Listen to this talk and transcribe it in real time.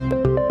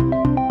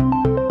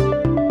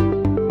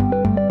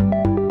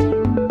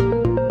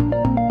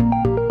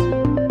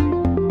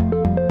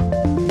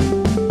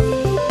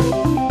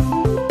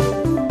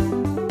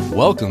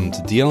Welcome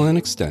to DLN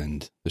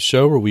Extend, the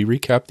show where we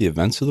recap the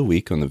events of the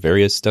week on the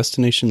various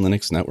Destination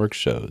Linux Network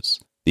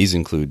shows. These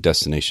include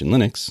Destination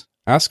Linux,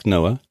 Ask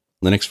Noah,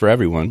 Linux for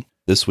Everyone,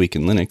 This Week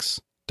in Linux,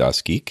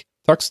 Das Geek,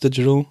 Tux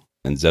Digital,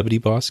 and Zebedee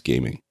Boss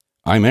Gaming.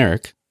 I'm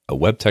Eric, a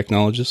web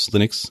technologist,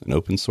 Linux, and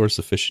open source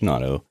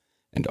aficionado,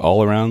 and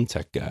all-around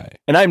tech guy.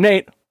 And I'm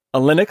Nate, a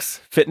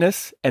Linux,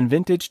 fitness, and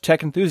vintage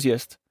tech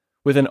enthusiast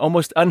with an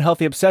almost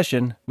unhealthy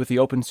obsession with the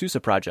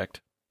OpenSUSE project.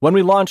 When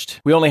we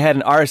launched, we only had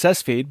an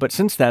RSS feed, but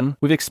since then,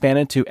 we've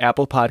expanded to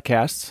Apple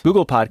Podcasts,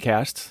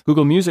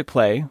 Google Music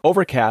Play,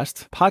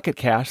 Overcast, Pocket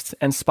Casts,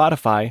 and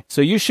Spotify,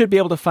 so you should be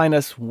able to find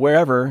us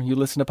wherever you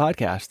listen to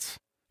podcasts.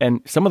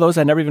 And some of those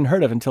I never even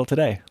heard of until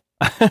today.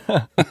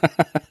 But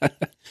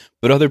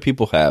other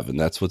people have, and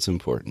that's what's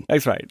important.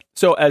 That's right.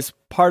 So as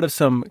part of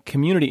some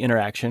community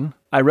interaction,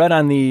 I read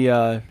on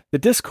the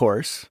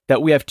discourse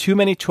that we have too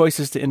many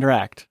choices to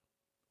interact.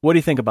 What do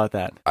you think about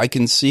that? I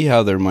can see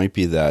how there might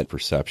be that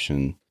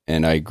perception,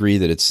 and I agree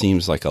that it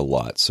seems like a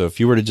lot. So if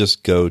you were to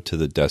just go to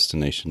the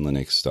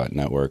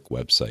destinationlinux.network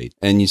website,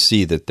 and you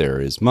see that there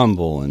is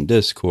Mumble and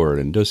Discord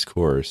and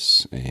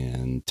Discourse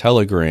and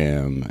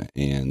Telegram,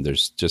 and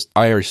there's just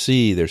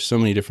IRC, there's so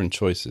many different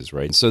choices,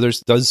 right? So there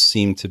does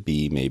seem to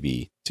be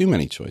maybe too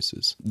many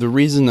choices. The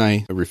reason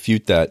I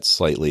refute that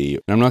slightly,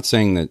 and I'm not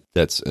saying that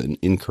that's an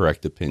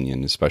incorrect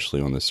opinion,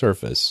 especially on the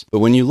surface, but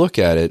when you look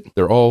at it,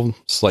 they're all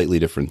slightly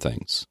different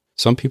things.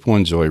 Some people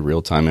enjoy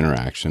real-time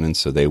interaction, and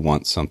so they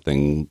want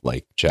something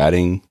like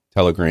chatting.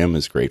 Telegram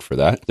is great for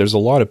that. There's a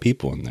lot of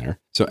people in there.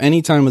 So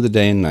any time of the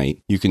day and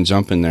night, you can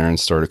jump in there and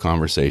start a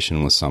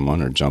conversation with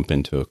someone or jump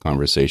into a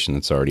conversation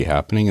that's already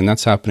happening, and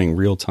that's happening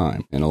real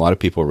time. And a lot of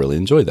people really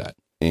enjoy that.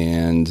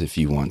 And if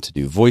you want to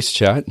do voice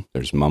chat,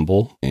 there's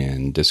Mumble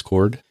and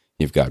Discord.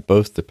 You've got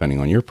both, depending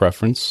on your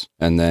preference.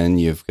 And then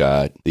you've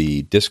got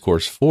the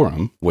Discourse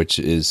Forum, which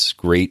is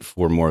great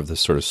for more of the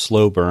sort of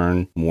slow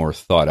burn, more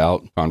thought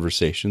out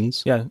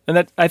conversations. Yeah,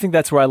 and I think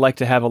that's where I like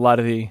to have a lot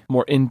of the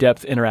more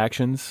in-depth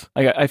interactions.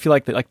 I feel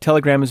like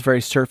Telegram is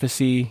very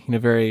surfacey,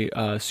 very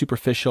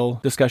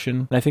superficial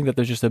discussion. And I think that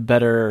there's just a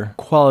better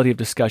quality of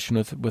discussion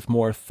with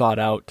more thought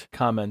out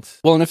comments.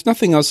 Well, and if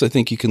nothing else, I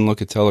think you can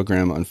look at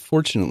Telegram.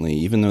 Unfortunately,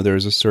 even though there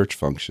is a search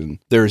function,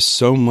 there is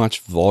so much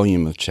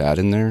volume of chat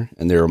in there,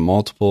 and there are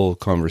multiple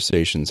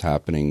conversations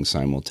happening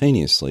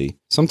simultaneously.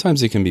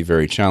 Sometimes it can be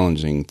very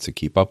challenging to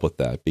keep up with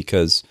that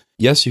because,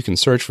 yes, you can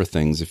search for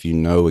things if you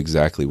know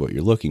exactly what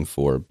you're looking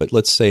for, but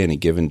let's say in a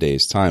given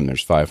day's time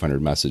there's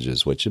 500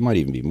 messages, which it might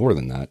even be more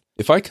than that.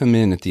 If I come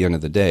in at the end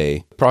of the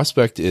day, the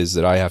prospect is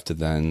that I have to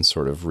then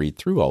sort of read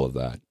through all of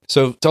that.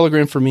 So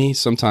Telegram for me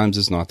sometimes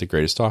is not the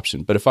greatest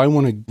option. But if I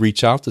want to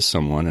reach out to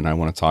someone and I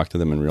want to talk to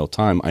them in real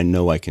time, I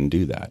know I can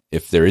do that.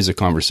 If there is a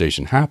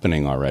conversation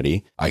happening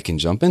already, I can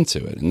jump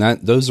into it. And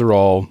those are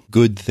all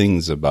good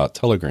things about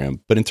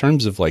Telegram. But in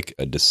terms of like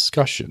a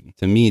discussion,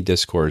 to me,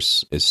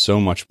 Discourse is so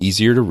much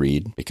easier to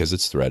read because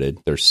it's threaded.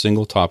 There's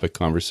single topic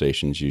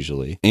conversations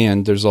usually.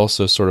 And there's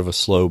also sort of a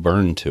slow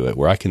burn to it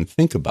where I can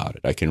think about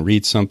it. I can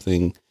read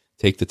something,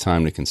 take the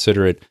time to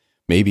consider it,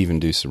 maybe even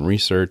do some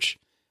research,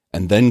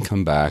 and then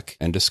come back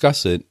and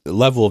discuss it at a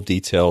level of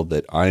detail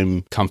that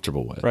I'm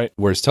comfortable with. Right.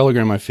 Whereas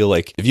Telegram, I feel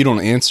like if you don't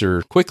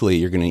answer quickly,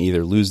 you're going to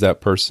either lose that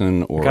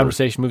person or... The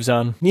conversation moves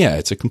on. Yeah,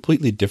 it's a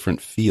completely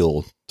different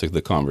feel to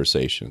the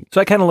conversation.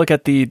 So I kind of look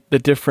at the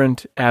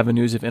different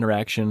avenues of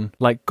interaction,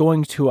 like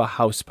going to a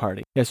house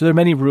party. Yeah, so there are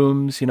many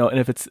rooms, and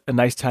if it's a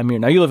nice time of year.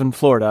 Now, you live in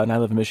Florida, and I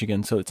live in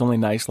Michigan, so it's only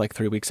nice like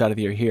 3 weeks out of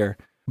the year here.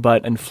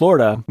 But in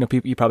Florida,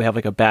 you probably have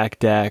like a back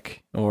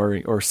deck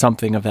or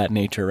something of that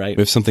nature, right?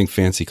 We have something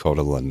fancy called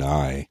a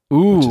lanai,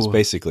 which is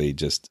basically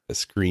just a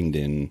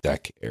screened-in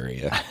deck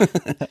area.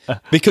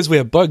 Because we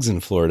have bugs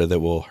in Florida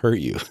that will hurt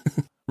you.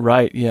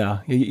 Right, yeah.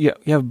 You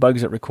have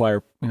bugs that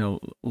require,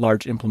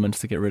 large implements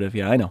to get rid of.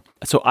 Yeah, I know.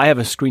 So I have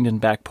a screened-in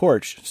back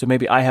porch, so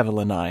maybe I have a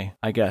lanai,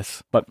 I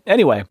guess. But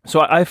anyway,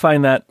 so I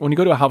find that when you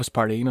go to a house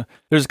party,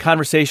 there's a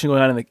conversation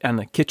going on in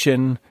the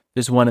kitchen.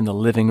 There's one in the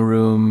living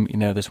room,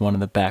 there's one in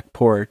the back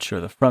porch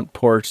or the front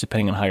porch,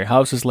 depending on how your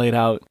house is laid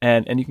out.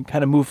 And you can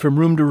kind of move from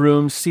room to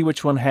room, see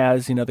which one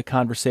has, the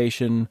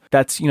conversation.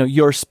 That's,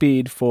 your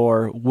speed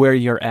for where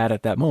you're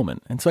at that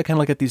moment. And so I kind of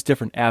look at these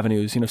different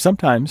avenues.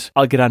 Sometimes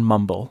I'll get on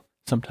Mumble.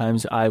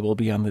 Sometimes I will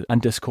be on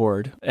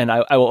Discord, and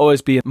I will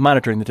always be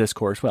monitoring the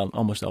Discourse, well,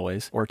 almost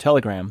always, or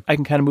Telegram. I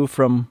can kind of move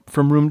from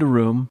room to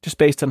room just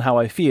based on how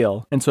I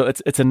feel. And so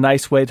it's a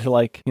nice way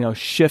to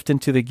shift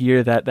into the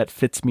gear that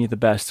fits me the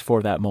best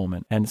for that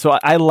moment. And so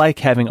I like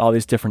having all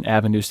these different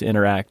avenues to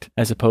interact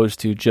as opposed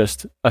to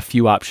just a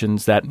few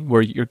options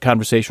where your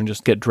conversation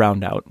just get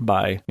drowned out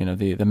by,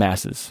 the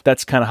masses.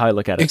 That's kind of how I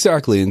look at it.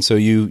 Exactly. And so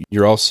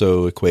you're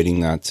also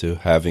equating that to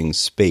having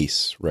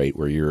space, right?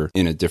 Where you're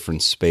in a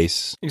different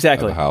space.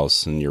 Exactly. Of a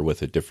house and you're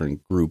with a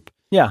different group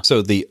Yeah.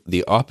 So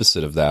the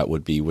opposite of that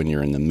would be when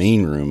you're in the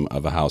main room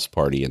of a house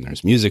party and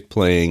there's music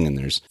playing and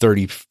there's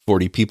 30,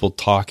 40 people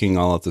talking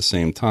all at the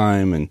same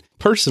time. And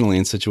personally,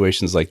 in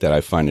situations like that,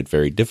 I find it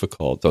very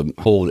difficult to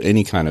hold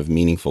any kind of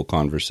meaningful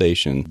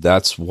conversation.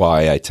 That's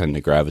why I tend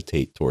to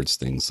gravitate towards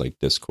things like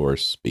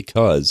Discourse,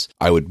 because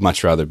I would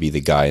much rather be the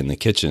guy in the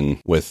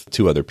kitchen with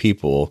two other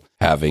people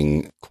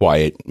having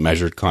quiet,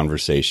 measured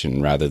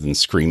conversation rather than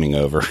screaming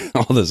over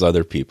all those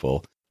other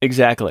people.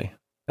 Exactly.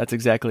 That's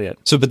exactly it.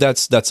 So, but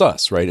that's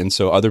us, right? And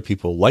so other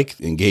people like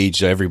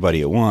engage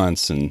everybody at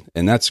once, and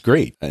that's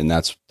great. And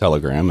that's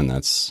Telegram, and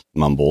that's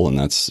Mumble, and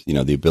that's,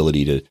 the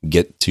ability to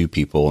get to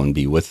people and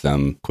be with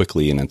them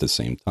quickly and at the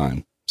same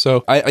time.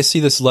 So I see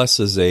this less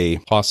as a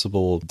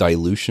possible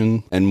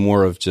dilution and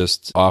more of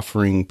just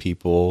offering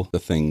people the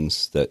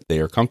things that they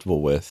are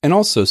comfortable with. And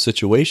also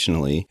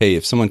situationally, hey,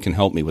 if someone can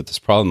help me with this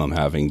problem I'm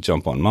having,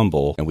 jump on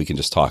Mumble and we can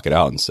just talk it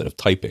out instead of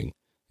typing.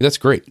 That's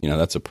great.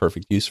 That's a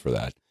perfect use for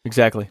that.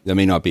 Exactly. That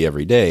may not be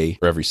every day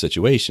or every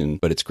situation,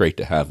 but it's great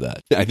to have that.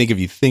 I think if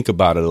you think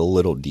about it a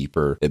little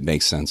deeper, it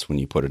makes sense when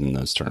you put it in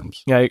those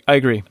terms. Yeah, I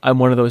agree. I'm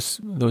one of those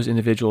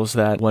individuals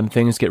that when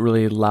things get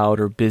really loud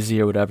or busy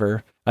or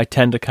whatever, I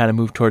tend to kind of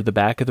move toward the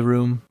back of the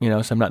room,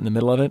 so I'm not in the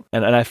middle of it.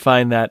 And I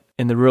find that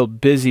in the real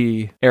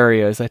busy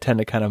areas, I tend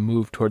to kind of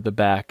move toward the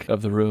back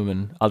of the room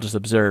and I'll just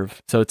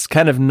observe. So it's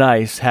kind of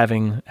nice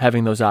having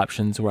those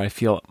options where I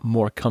feel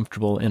more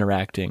comfortable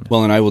interacting.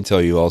 Well, and I will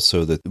tell you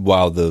also that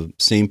while the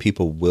same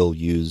people will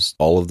use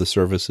all of the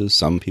services,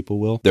 some people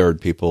will, there are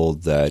people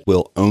that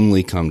will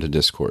only come to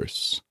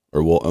Discourse,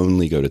 or will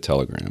only go to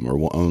Telegram, or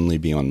will only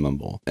be on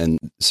Mumble. And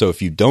so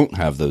if you don't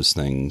have those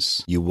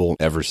things, you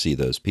won't ever see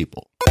those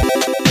people.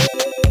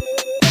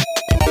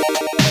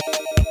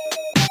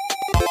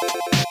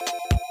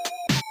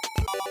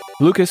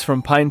 Lucas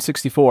from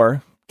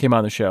Pine64 came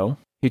on the show.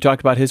 He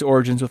talked about his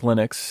origins with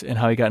Linux and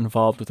how he got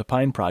involved with the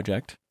Pine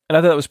project. And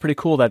I thought that was pretty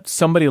cool that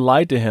somebody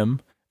lied to him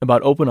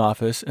about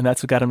OpenOffice, and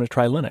that's what got him to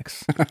try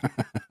Linux.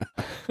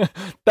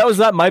 That was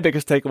not my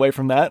biggest takeaway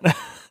from that.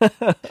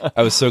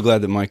 I was so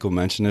glad that Michael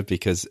mentioned it,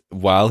 because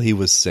while he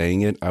was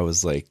saying it, I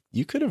was like,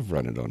 you could have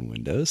run it on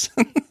Windows.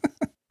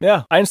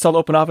 Yeah, I installed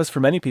OpenOffice for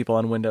many people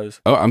on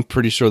Windows. Oh, I'm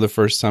pretty sure the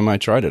first time I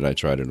tried it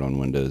on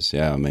Windows.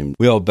 Yeah, I mean,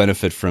 we all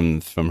benefit from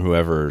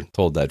whoever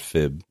told that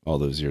fib all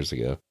those years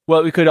ago.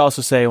 Well, we could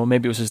also say, well,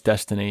 maybe it was his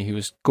destiny. He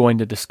was going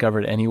to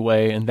discover it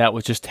anyway, and that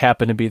would just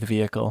happen to be the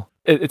vehicle.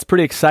 It's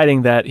pretty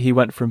exciting that he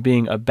went from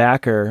being a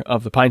backer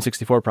of the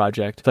Pine64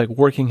 project to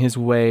working his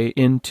way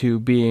into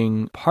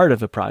being part of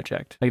the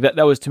project.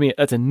 That was, to me,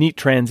 that's a neat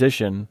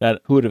transition.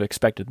 That who would have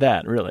expected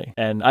that, really?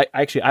 And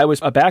I was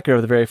a backer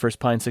of the very first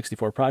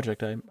Pine64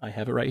 project. I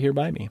have it right here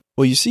by me.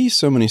 Well, you see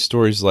so many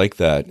stories like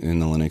that in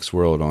the Linux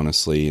world,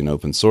 honestly, in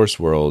open source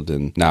world,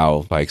 and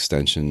now by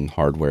extension,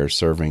 hardware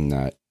serving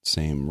that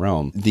same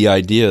realm. The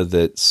idea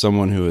that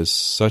someone who is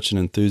such an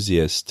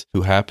enthusiast,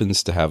 who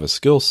happens to have a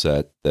skill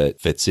set that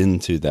fits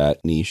into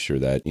that niche or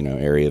that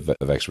area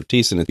of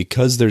expertise, and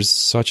because there's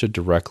such a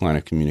direct line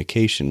of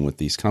communication with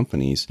these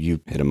companies,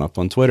 you hit them up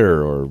on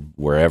Twitter or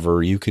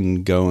wherever you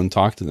can go and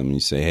talk to them, and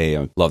you say, hey,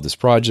 I love this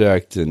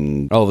project,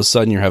 and all of a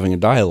sudden you're having a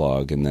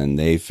dialogue, and then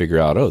they figure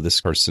out, oh, this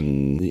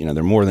person,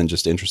 they're more than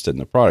just interested in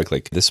the product.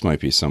 Like, this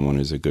might be someone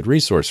who's a good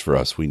resource for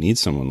us. We need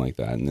someone like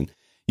that. And then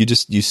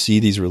you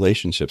see these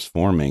relationships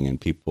forming and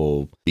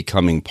people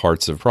becoming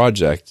parts of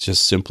projects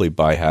just simply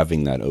by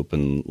having that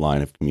open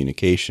line of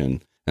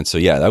communication. And so,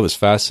 yeah, that was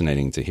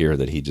fascinating to hear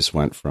that he just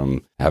went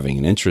from having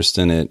an interest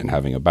in it and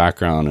having a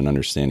background and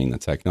understanding the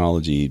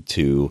technology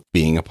to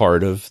being a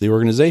part of the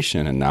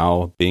organization and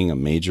now being a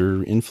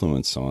major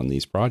influence on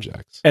these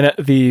projects. And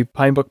the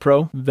Pinebook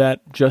Pro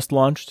that just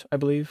launched, I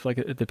believe,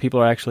 the people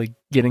are actually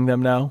getting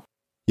them now.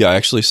 Yeah, I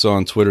actually saw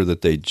on Twitter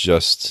that they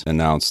just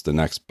announced the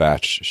next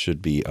batch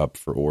should be up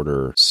for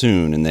order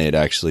soon, and they had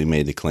actually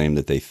made the claim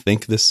that they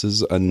think this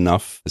is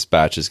enough. This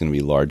batch is going to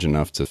be large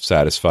enough to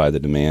satisfy the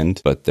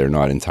demand, but they're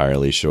not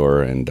entirely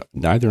sure, and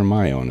neither am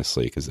I,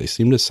 honestly, because they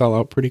seem to sell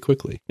out pretty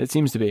quickly. It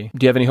seems to be.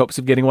 Do you have any hopes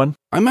of getting one?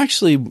 I'm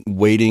actually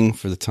waiting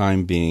for the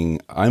time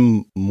being.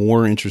 I'm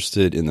more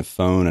interested in the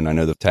phone, and I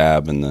know the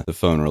tab and the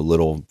phone are a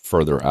little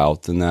further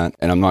out than that,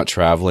 and I'm not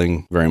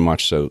traveling very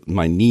much, so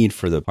my need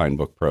for the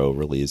Pinebook Pro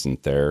really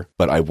isn't there.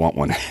 But I want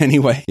one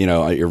anyway.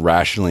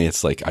 Irrationally,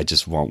 it's like I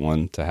just want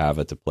one to have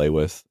it to play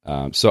with.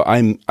 So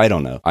I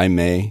don't know. I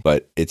may,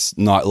 but it's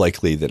not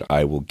likely that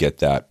I will get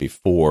that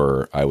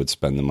before I would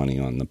spend the money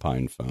on the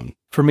Pine phone.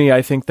 For me,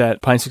 I think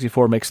that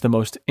Pine64 makes the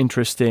most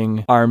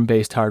interesting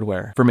ARM-based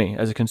hardware for me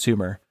as a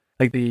consumer.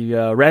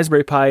 The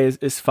Raspberry Pi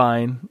is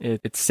fine.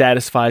 It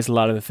satisfies a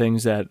lot of the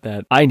things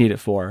that I need it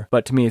for.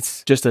 But to me,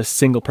 it's just a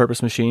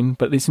single-purpose machine.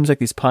 But it seems like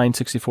these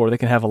Pine64, they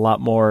can have a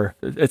lot more.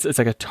 It's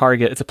like a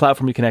target. It's a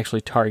platform you can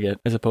actually target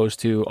as opposed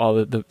to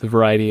all the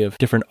variety of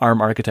different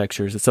ARM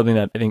architectures. It's something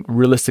that I think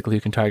realistically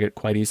you can target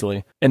quite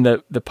easily. And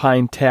the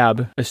Pine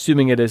Tab,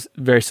 assuming it is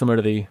very similar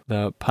to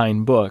the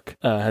Pine Book,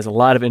 has a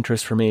lot of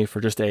interest for me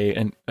for just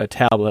a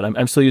tablet.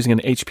 I'm still using an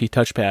HP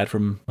touchpad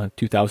from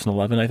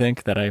 2011, I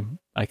think, that I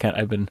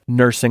I've been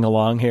nursing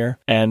along here,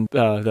 and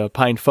the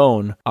Pine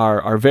phone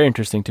are very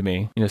interesting to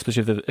me.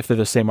 Especially if they're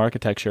the same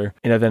architecture.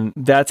 Then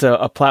that's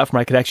a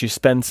platform I could actually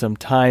spend some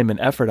time and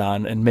effort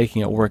on and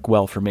making it work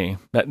well for me.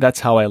 That's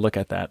how I look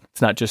at that.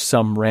 It's not just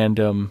some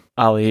random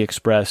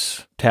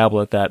AliExpress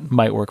tablet that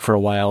might work for a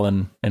while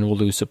and will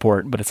lose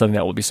support, but it's something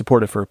that will be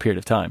supported for a period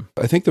of time.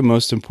 I think the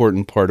most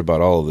important part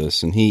about all of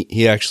this, and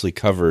he actually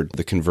covered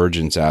the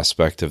convergence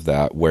aspect of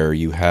that, where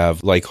you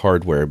have like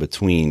hardware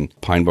between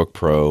Pinebook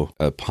Pro,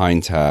 a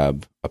Pine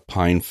Tab, a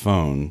Pine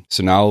phone.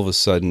 So now all of a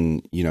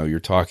sudden, you're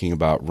talking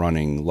about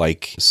running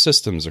like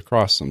systems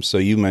across them. So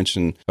you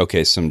mentioned,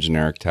 okay, some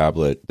generic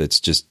tablet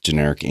that's just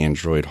generic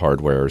Android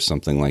hardware or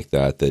something like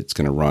that, that's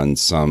going to run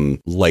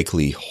some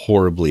likely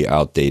horribly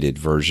outdated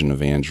version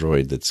of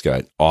Android that's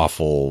got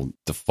awful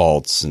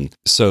defaults. And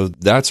so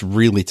that's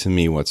really, to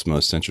me, what's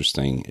most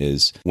interesting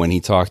is when he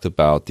talked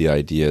about the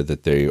idea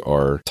that they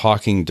are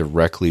talking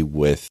directly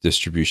with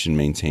distribution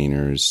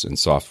maintainers and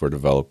software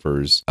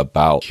developers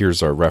about,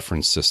 here's our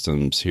reference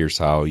systems, here's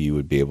how you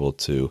would be able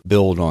to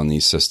build on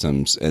these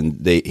systems.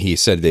 And he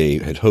said they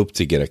had hoped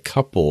to get a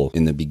couple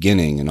in the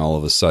beginning, and all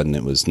of a sudden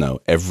it was,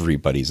 no,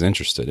 everybody's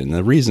interested. And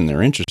the reason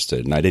they're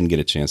interested, and I didn't get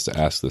a chance to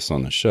ask this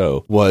on the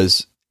show,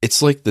 was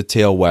it's like the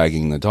tail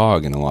wagging the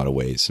dog in a lot of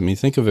ways. I mean,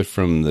 think of it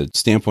from the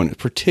standpoint,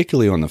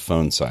 particularly on the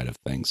phone side of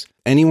things.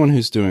 Anyone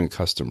who's doing a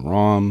custom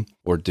ROM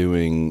or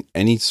doing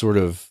any sort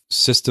of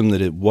system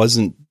that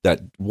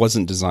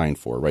wasn't designed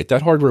for, right?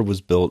 That hardware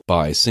was built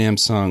by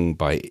Samsung,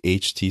 by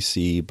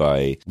HTC,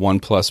 by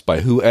OnePlus,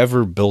 by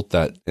whoever built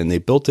that, and they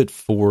built it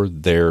for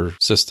their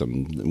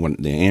system,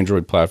 the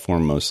Android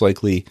platform most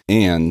likely,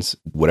 and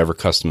whatever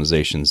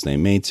customizations they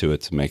made to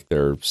it to make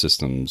their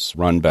systems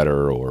run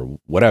better or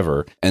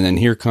whatever. And then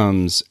here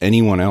comes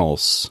anyone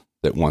else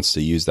that wants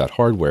to use that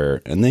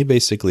hardware, and they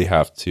basically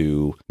have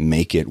to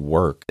make it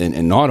work.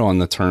 And not on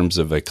the terms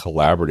of a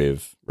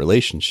collaborative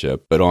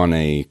relationship, but on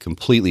a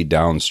completely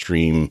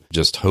downstream,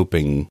 just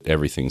hoping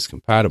everything's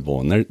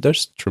compatible. And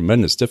there's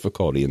tremendous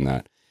difficulty in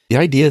that. The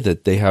idea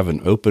that they have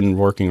an open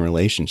working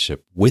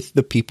relationship with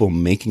the people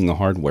making the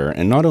hardware,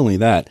 and not only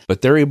that,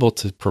 but they're able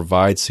to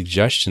provide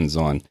suggestions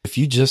on, if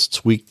you just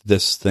tweaked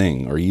this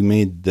thing or you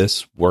made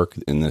this work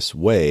in this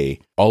way,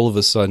 all of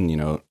a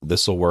sudden,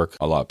 this will work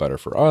a lot better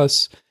for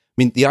us.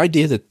 I mean, the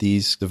idea that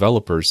these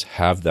developers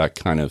have that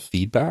kind of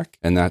feedback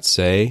and that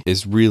say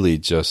is really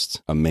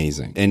just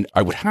amazing. And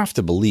I would have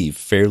to believe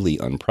fairly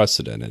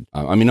unprecedented.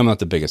 I mean, I'm not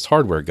the biggest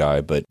hardware guy,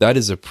 but that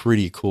is a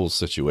pretty cool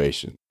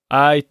situation.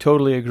 I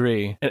totally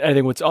agree. And I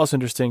think what's also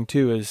interesting,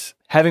 too, is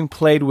having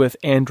played with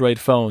Android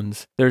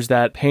phones, there's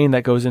that pain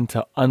that goes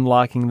into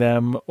unlocking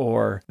them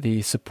or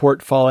the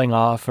support falling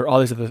off or all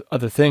these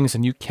other things,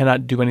 and you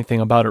cannot do anything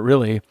about it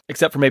really,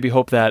 except for maybe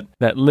hope that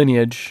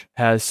Lineage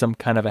has some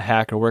kind of a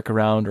hack or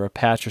workaround or a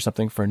patch or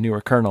something for a newer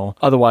kernel.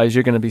 Otherwise,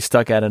 you're going to be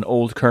stuck at an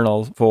old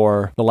kernel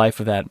for the life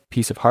of that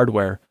piece of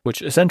hardware,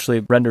 which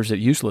essentially renders it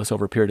useless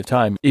over a period of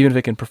time. Even if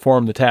it can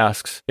perform the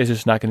tasks, it's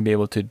just not going to be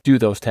able to do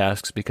those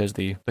tasks because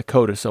the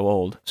code is so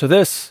old. So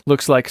this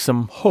looks like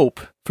some hope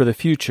for the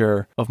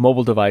future of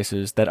mobile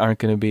devices that aren't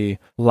going to be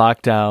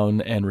locked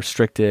down and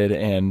restricted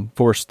and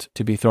forced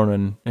to be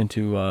thrown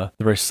into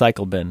the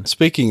recycle bin.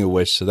 Speaking of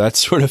which, so that's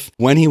sort of,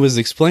 when he was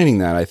explaining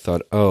that, I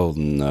thought, oh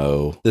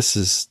no, this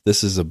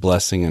is a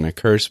blessing and a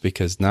curse,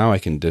 because now I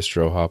can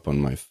distro hop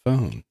on my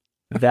phone.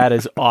 That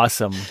is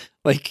awesome.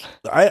 Like,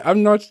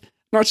 I'm not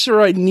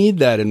sure I need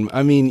that. And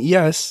I mean,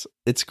 yes,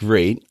 it's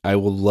great. I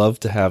will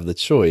love to have the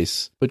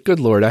choice, but good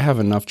Lord, I have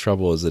enough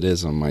trouble as it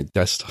is on my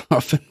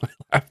desktop and my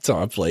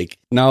laptop. Like,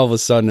 now all of a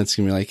sudden it's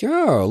going to be like,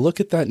 oh, look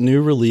at that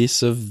new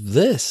release of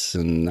this.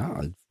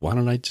 And why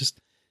don't I just,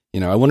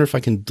 I wonder if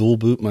I can dual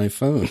boot my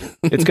phone.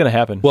 It's going to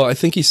happen. Well, I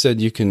think he said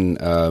you can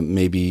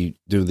maybe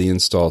do the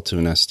install to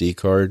an SD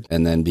card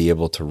and then be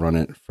able to run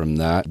it from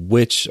that,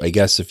 which I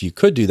guess if you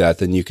could do that,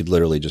 then you could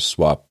literally just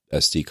swap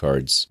SD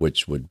cards,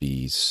 which would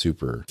be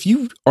super. If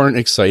you aren't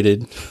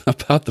excited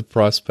about the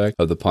prospect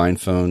of the Pine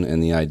phone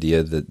and the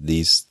idea that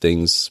these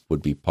things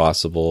would be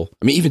possible,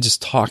 I mean, even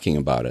just talking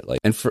about it, like,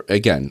 and for,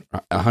 again,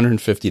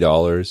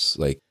 $150,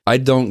 like, I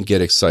don't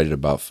get excited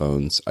about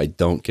phones. I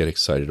don't get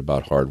excited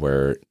about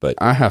hardware, but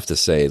I have to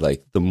say,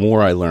 like, the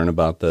more I learn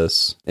about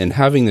this and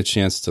having the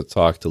chance to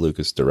talk to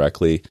Lucas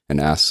directly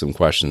and ask some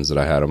questions that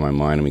I had on my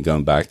mind, I mean,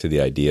 going back to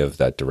the idea of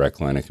that direct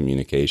line of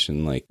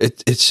communication, like,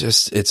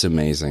 it's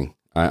amazing.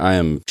 I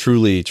am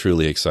truly,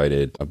 truly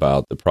excited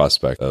about the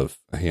prospect of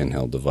a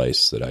handheld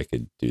device that I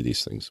could do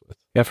these things with.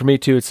 Yeah, for me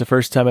too, it's the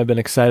first time I've been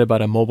excited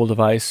about a mobile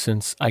device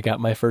since I got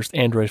my first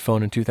Android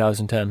phone in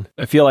 2010.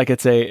 I feel like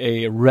it's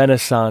a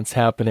renaissance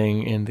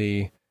happening in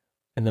the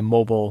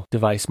mobile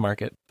device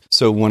market.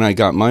 So when I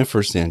got my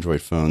first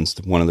Android phones,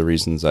 one of the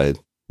reasons I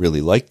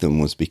really liked them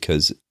was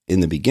because in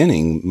the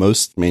beginning,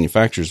 most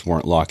manufacturers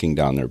weren't locking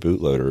down their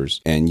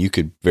bootloaders, and you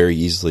could very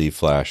easily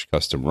flash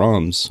custom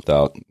ROMs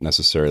without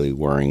necessarily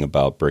worrying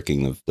about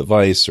breaking the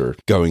device or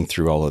going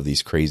through all of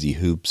these crazy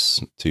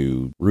hoops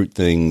to root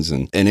things.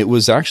 And it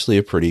was actually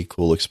a pretty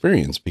cool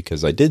experience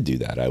because I did do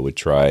that. I would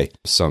try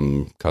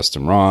some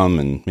custom ROM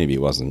and maybe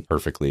it wasn't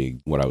perfectly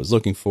what I was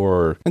looking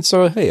for. And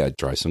so, hey, I'd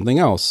try something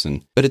else.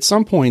 But at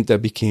some point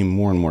that became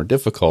more and more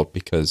difficult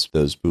because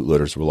those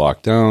bootloaders were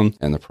locked down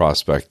and the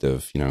prospect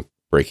of,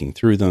 breaking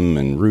through them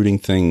and rooting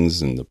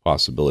things and the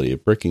possibility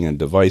of bricking a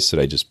device that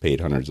I just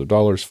paid hundreds of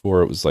dollars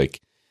for. It was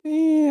like,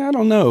 I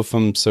don't know if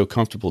I'm so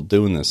comfortable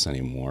doing this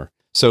anymore.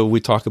 So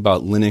we talk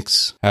about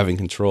Linux having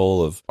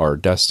control of our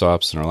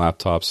desktops and our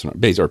laptops and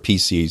our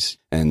PCs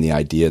and the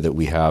idea that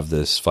we have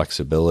this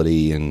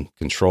flexibility and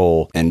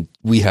control. And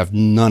we have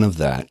none of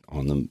that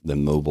on the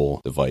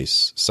mobile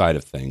device side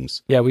of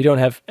things. Yeah, we don't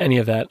have any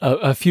of that.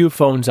 A few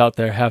phones out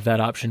there have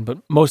that option, but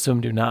most of them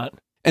do not.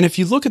 And if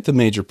you look at the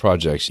major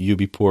projects,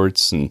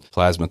 UBports and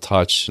Plasma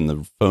Touch and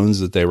the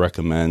phones that they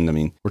recommend, I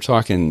mean, we're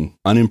talking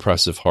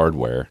unimpressive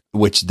hardware,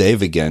 which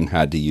they've again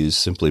had to use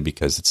simply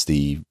because it's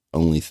the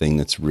only thing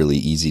that's really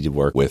easy to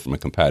work with from a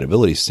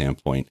compatibility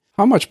standpoint.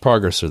 How much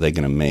progress are they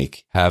going to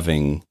make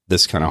having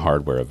this kind of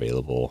hardware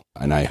available?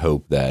 And I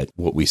hope that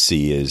what we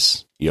see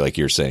is, like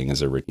you're saying,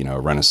 is a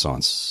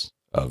renaissance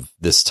of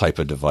this type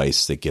of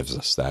device that gives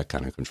us that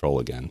kind of control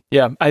again.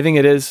 Yeah, I think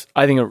it is.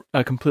 I think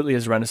it completely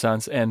is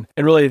renaissance. And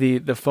really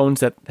the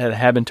phones that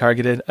have been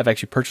targeted, I've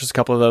actually purchased a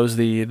couple of those,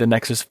 the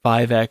Nexus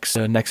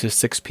 5X, Nexus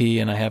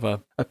 6P, and I have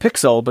a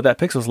Pixel, but that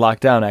Pixel's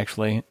locked down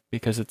actually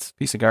because it's a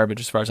piece of garbage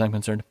as far as I'm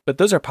concerned. But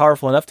those are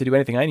powerful enough to do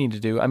anything I need to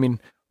do. I mean,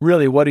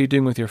 really, what are you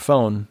doing with your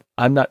phone?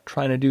 I'm not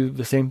trying to do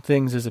the same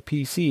things as a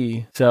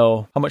PC,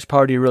 so how much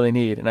power do you really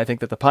need? And I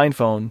think that the Pine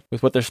phone,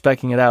 with what they're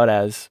speccing it out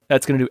as,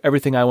 that's going to do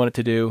everything I want it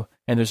to do,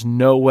 and there's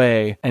no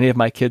way any of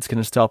my kids can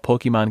install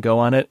Pokemon Go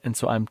on it, and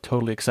so I'm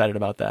totally excited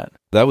about that.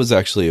 That was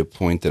actually a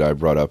point that I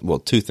brought up. Well,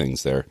 two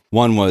things there.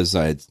 One was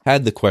I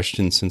had the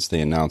question since they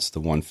announced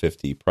the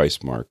 $150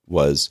 price mark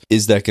was,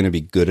 is that going to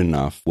be good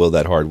enough? Will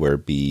that hardware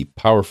be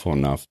powerful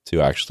enough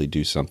to actually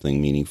do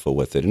something meaningful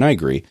with it? And I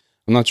agree.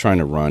 I'm not trying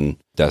to run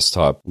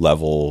desktop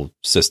level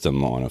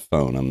system on a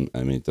phone.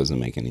 I mean, it doesn't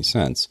make any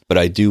sense. But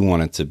I do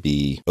want it to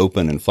be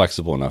open and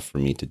flexible enough for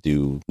me to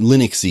do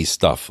Linuxy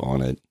stuff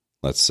on it,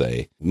 let's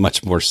say,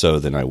 much more so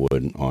than I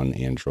would on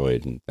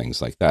Android and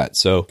things like that.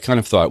 So kind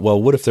of thought, well,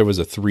 what if there was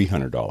a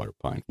 $300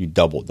 Pine? You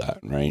doubled that,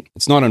 right?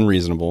 It's not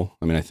unreasonable.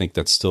 I mean, I think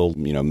that's still,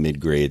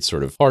 mid-grade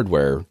sort of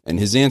hardware. And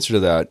his answer to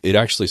that, it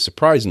actually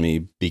surprised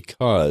me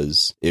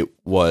because it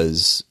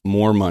was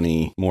more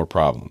money, more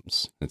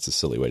problems. That's a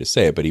silly way to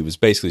say it, but he was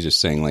basically just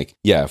saying like,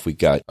 yeah, if we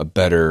got a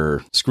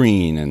better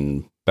screen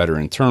and better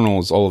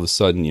internals, all of a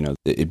sudden,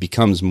 it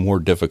becomes more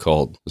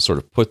difficult to sort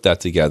of put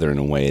that together in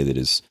a way that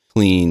is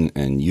clean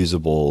and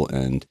usable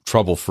and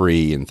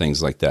trouble-free and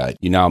things like that.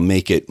 You now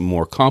make it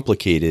more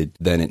complicated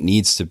than it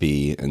needs to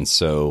be. And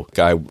so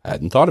I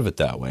hadn't thought of it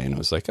that way. And I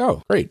was like,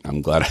 oh, great.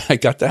 I'm glad I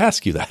got to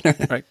ask you that.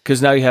 Right.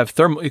 Because now you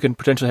can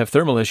potentially have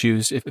thermal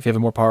issues if you have a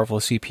more powerful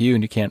CPU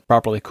and you can't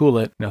properly cool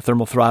it,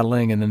 thermal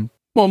throttling and then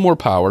Well, more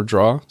power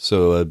draw,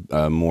 so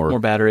a more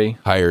battery,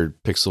 higher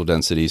pixel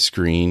density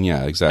screen.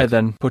 Yeah, exactly. And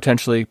then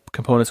potentially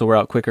components will wear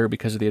out quicker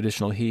because of the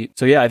additional heat.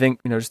 So yeah, I think,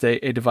 just a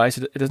device,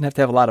 it doesn't have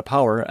to have a lot of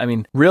power. I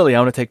mean, really,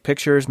 I want to take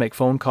pictures, make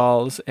phone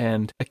calls,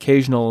 and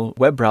occasional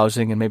web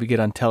browsing and maybe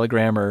get on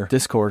Telegram or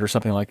Discord or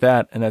something like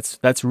that. And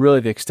that's really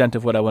the extent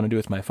of what I want to do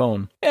with my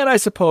phone. And I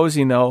suppose,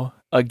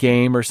 a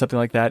game or something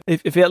like that.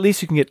 If at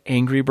least you can get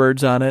Angry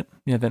Birds on it,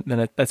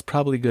 then that's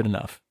probably good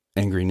enough.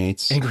 Angry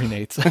Nates. Angry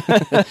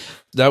Nates.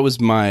 That was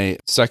my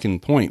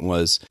second point,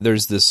 was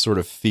there's this sort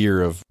of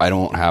fear of I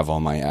don't have all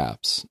my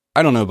apps.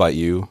 I don't know about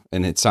you,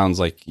 and it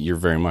sounds like you're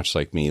very much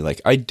like me. Like,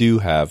 I do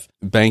have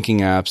banking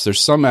apps. There's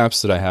some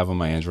apps that I have on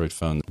my Android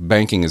phone.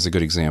 Banking is a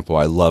good example.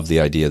 I love the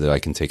idea that I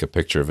can take a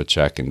picture of a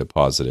check and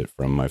deposit it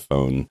from my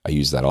phone. I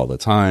use that all the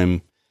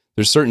time.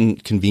 There's certain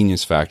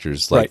convenience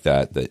factors like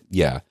that,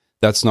 yeah,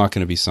 that's not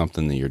going to be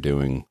something that you're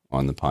doing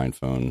on the Pine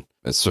phone.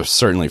 It's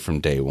certainly from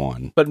day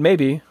one. But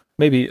maybe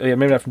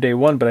not from day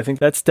one, but I think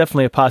that's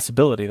definitely a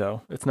possibility,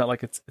 though. It's not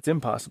like it's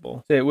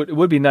impossible. It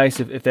would be nice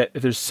if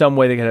there's some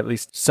way they could have at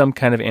least some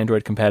kind of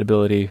Android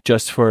compatibility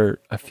just for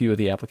a few of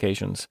the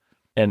applications.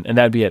 And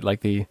that'd be it,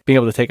 like being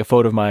able to take a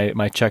photo of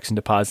my checks and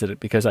deposit it,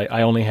 because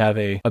I only have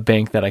a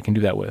bank that I can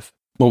do that with.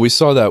 Well, we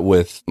saw that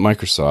with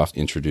Microsoft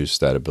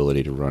introduced that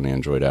ability to run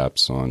Android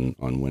apps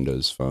on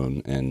Windows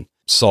Phone and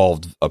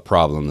solved a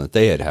problem that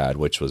they had,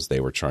 which was they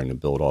were trying to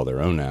build all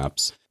their own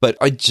apps. But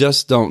I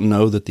just don't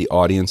know that the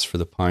audience for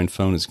the Pine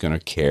phone is going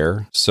to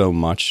care so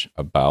much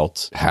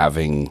about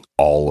having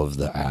all of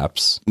the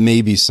apps.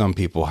 Maybe some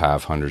people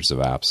have hundreds of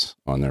apps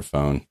on their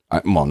phone.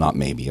 Well, not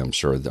maybe. I'm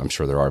sure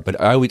there are.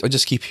 But I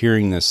just keep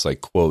hearing this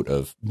quote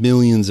of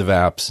millions of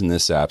apps in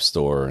this app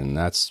store, and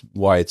that's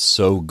why it's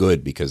so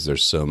good, because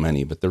there's so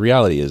many. But the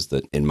reality is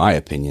that, in my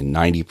opinion,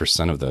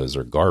 90% of those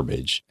are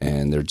garbage,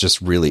 and they're just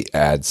really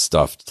ad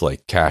stuff to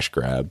cash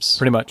grabs.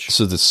 Pretty much.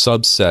 So the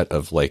subset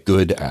of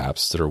good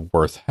apps that are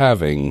worth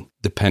having,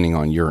 depending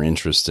on your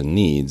interest and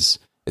needs,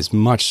 is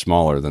much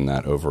smaller than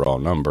that overall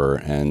number.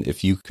 And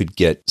if you could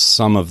get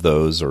some of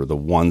those, or the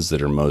ones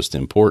that are most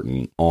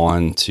important,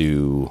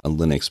 onto a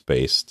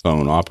Linux-based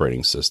phone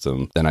operating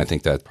system, then I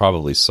think that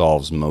probably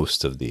solves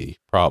most of the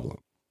problem.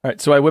 All right,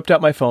 so I whipped out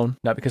my phone,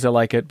 not because I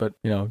like it, but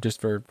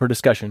just for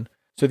discussion.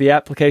 So the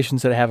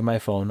applications that I have on my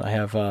phone, I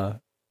have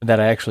that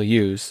I actually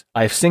use.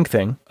 I have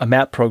SyncThing, a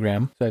map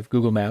program. So I have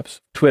Google Maps,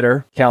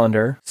 Twitter,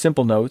 Calendar,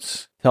 Simple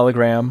Notes,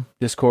 Telegram,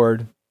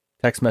 Discord,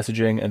 text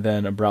messaging, and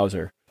then a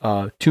browser.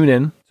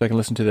 TuneIn, so I can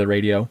listen to the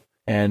radio,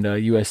 and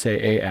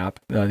USAA app,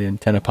 the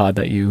antenna pod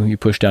that you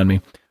pushed on me.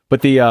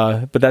 But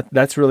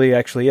that's really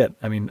actually it.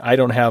 I mean, I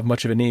don't have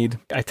much of a need.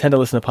 I tend to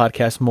listen to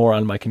podcasts more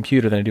on my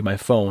computer than I do my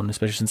phone,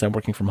 especially since I'm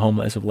working from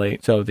home as of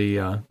late. So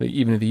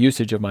even the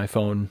usage of my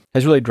phone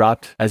has really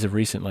dropped as of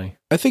recently.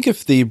 I think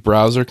if the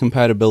browser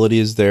compatibility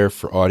is there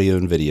for audio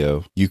and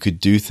video, you could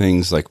do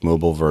things like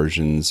mobile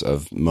versions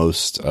of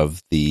most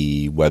of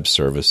the web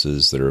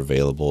services that are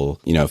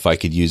available. If I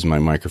could use my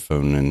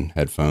microphone and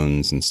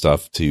headphones and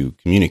stuff to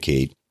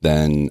communicate,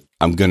 then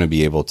I'm going to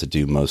be able to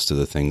do most of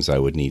the things I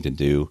would need to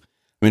do.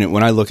 I mean,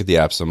 when I look at the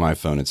apps on my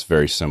phone, it's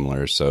very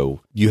similar.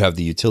 So you have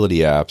the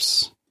utility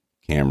apps,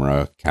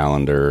 camera,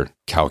 calendar,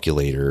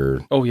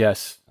 calculator. Oh,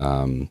 yes.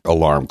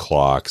 Alarm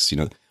clocks,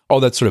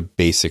 all that sort of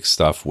basic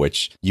stuff,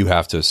 which you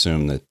have to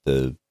assume that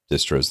the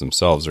distros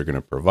themselves are going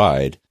to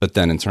provide. But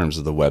then in terms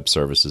of the web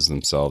services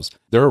themselves,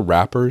 there are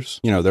wrappers,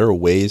 there are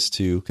ways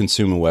to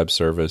consume a web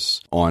service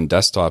on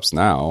desktops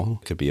now.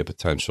 It could be a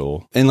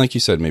potential. And like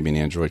you said, maybe an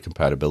Android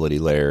compatibility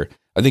layer.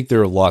 I think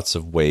there are lots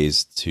of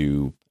ways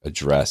to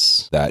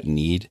address that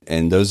need,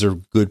 and those are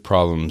good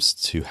problems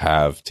to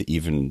have to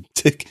even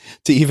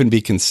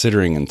be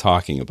considering and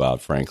talking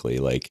about, frankly.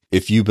 Like,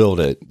 if you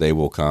build it, they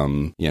will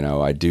come.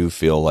 I do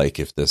feel like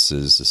if this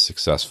is a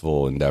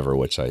successful endeavor,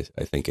 which I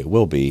think it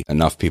will be,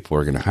 enough people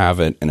are going to have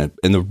it, and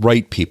the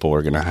right people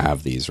are going to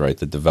have these, right?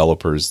 The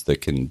developers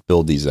that can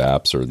build these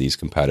apps or these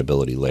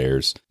compatibility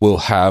layers will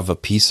have a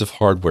piece of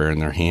hardware in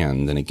their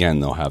hand, and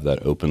again, they'll have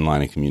that open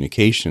line of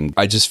communication.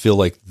 I just feel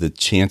like the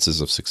chances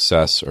of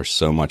success are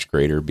so much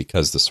greater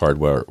because this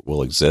hardware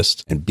will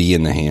exist and be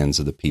in the hands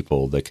of the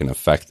people that can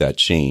affect that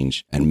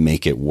change and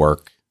make it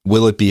work.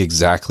 Will it be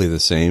exactly the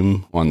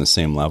same on the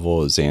same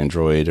level as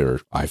Android or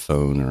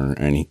iPhone or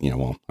any,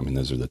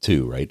 those are the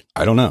two, right?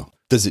 I don't know.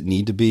 Does it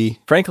need to be?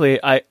 Frankly,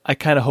 I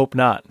kind of hope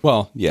not.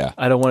 Well, yeah.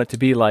 I don't want it to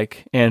be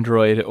like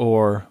Android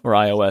or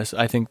iOS.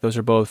 I think those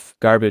are both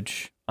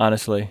garbage.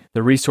 Honestly,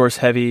 they're resource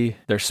heavy.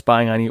 They're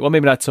spying on you. Well,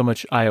 maybe not so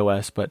much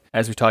iOS, but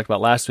as we talked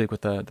about last week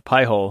with the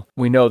Pi-hole,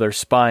 we know they're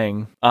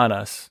spying on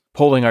us,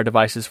 polling our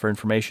devices for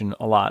information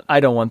a lot. I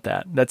don't want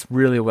that. That's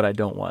really what I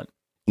don't want.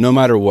 No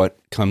matter what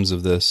comes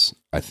of this,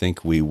 I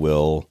think we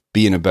will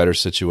be in a better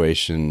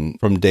situation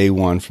from day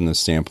one, from the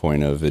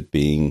standpoint of it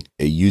being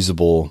a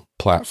usable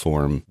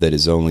platform that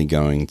is only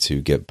going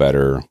to get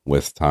better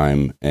with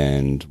time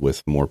and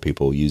with more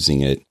people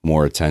using it,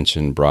 more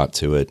attention brought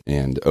to it,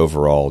 and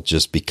overall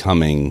just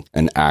becoming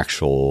an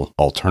actual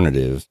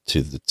alternative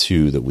to the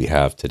two that we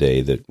have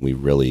today that we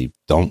really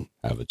don't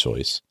have a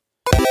choice.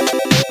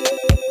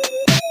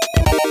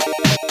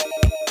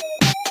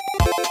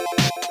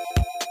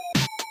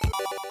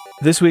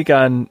 This week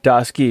on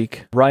DOS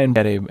Geek, Ryan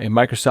had a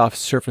Microsoft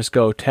Surface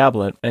Go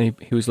tablet, and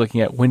he was looking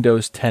at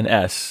Windows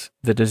 10S,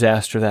 the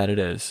disaster that it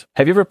is.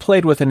 Have you ever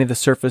played with any of the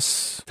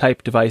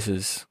Surface-type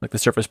devices, like the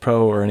Surface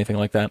Pro or anything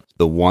like that?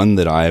 The one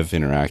that I've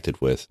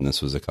interacted with, and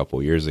this was a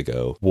couple years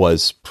ago,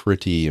 was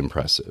pretty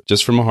impressive.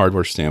 Just from a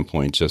hardware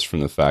standpoint, just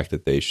from the fact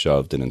that they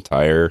shoved an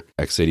entire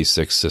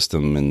x86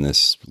 system in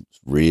this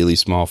really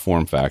small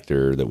form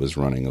factor that was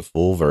running a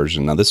full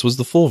version. Now, this was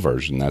the full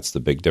version. That's the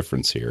big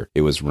difference here.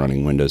 It was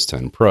running Windows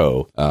 10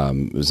 Pro.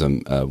 It was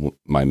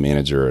my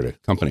manager at a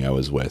company I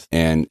was with,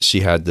 and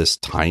she had this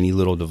tiny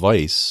little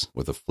device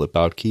with a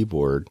flip-out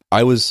keyboard.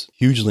 I was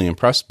hugely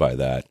impressed by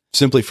that,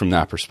 simply from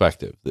that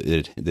perspective,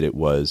 that it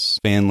was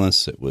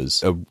fanless. It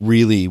was a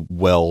really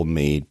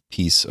well-made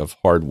piece of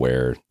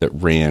hardware that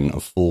ran a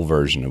full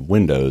version of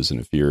Windows. And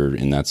if you're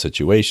in that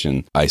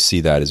situation, I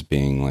see that as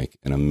being like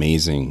an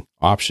amazing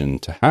option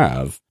to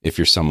have if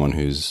you're someone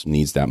who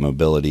needs that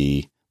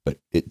mobility, but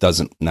it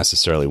doesn't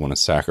necessarily want to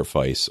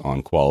sacrifice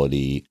on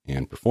quality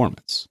and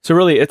performance. So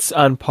really, it's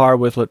on par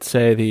with, let's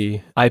say,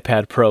 the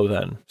iPad Pro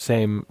then.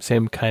 Same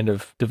kind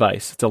of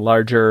device. It's a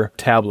larger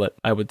tablet,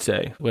 I would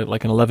say, with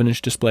like an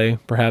 11-inch display,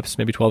 perhaps,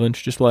 maybe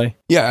 12-inch display.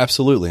 Yeah,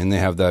 absolutely. And they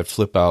have that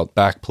flip-out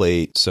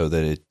backplate so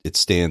that it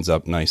stands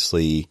up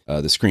nicely.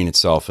 The screen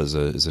itself is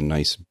a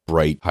nice,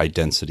 bright,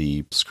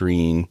 high-density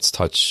screen. It's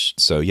touch.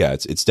 So yeah,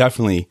 it's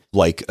definitely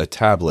like a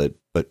tablet,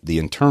 but the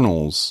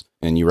internals...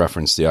 And you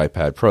referenced the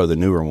iPad Pro, the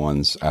newer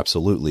ones,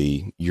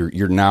 absolutely.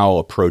 You're now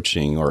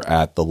approaching or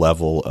at the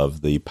level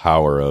of the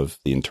power of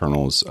the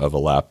internals of a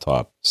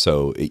laptop.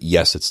 So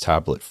yes, it's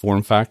tablet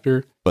form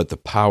factor, but the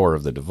power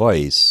of the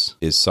device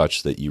is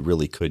such that you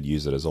really could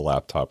use it as a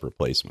laptop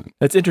replacement.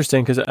 That's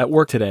interesting because at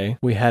work today,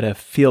 we had a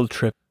field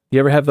trip You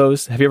ever have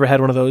those? Have you ever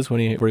had one of those where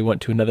you went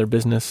to another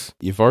business?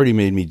 You've already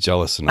made me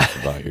jealous enough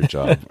about your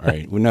job. All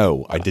right. Well,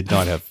 no, I did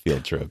not have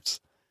field trips.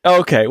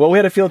 Okay. Well, we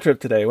had a field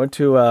trip today. Went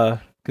to,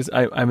 because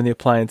I'm in the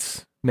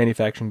appliance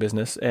manufacturing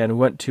business, and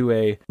went to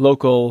a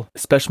local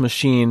special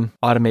machine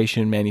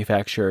automation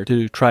manufacturer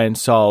to try and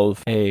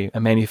solve a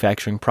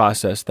manufacturing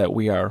process that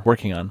we are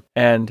working on.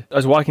 And I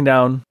was walking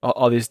down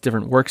all these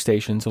different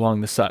workstations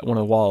along the side, one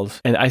of the walls,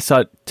 and I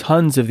saw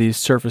tons of these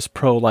Surface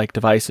Pro-like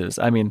devices.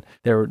 I mean,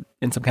 they were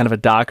in some kind of a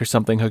dock or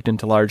something hooked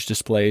into large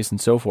displays and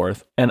so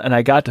forth. And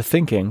I got to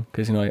thinking,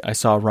 because I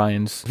saw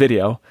Ryan's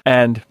video,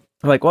 and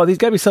I'm like, well, there's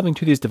got to be something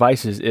to these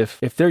devices. If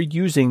they're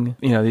using,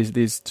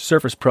 these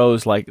Surface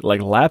Pros like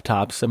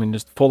laptops, I mean,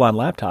 just full-on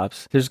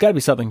laptops, there's got to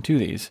be something to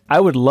these. I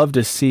would love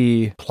to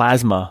see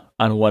plasma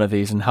on one of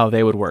these and how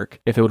they would work.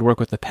 If it would work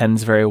with the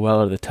pens very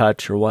well or the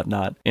touch or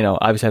whatnot.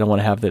 Obviously I don't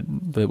want to have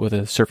the with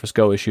the Surface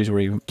Go issues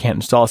where you can't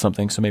install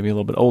something, so maybe a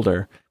little bit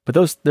older. But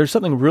there's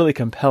something really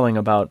compelling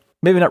about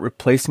maybe not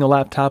replacing a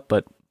laptop,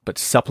 but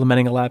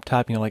supplementing a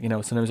laptop.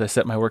 Sometimes I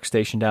set my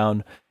workstation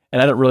down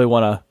and I don't really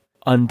want to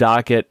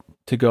undock it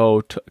to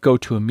go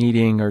to a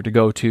meeting or to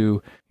go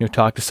to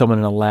talk to someone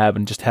in a lab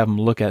and just have them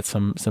look at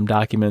some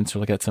documents or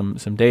look at some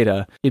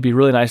data. It'd be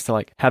really nice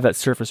to have that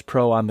Surface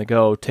Pro on the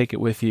go, take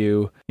it with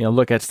you,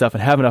 look at stuff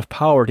and have enough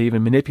power to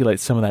even manipulate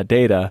some of that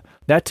data.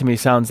 That to me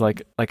sounds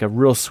like a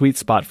real sweet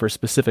spot for a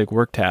specific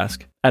work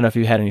task. I don't know if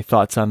you had any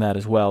thoughts on that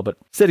as well, but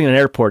sitting in an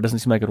airport doesn't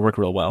seem like it would work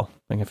real well.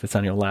 If it's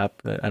on your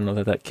lap, I don't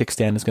know that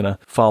kickstand is going to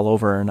fall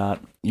over or not.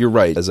 You're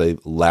right. As a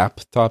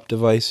laptop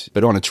device,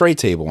 but on a tray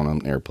table on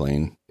an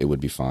airplane, it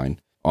would be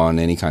fine. On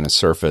any kind of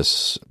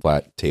surface,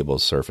 flat table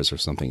surface or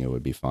something, it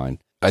would be fine.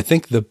 I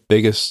think the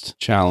biggest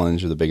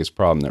challenge or the biggest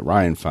problem that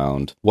Ryan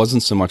found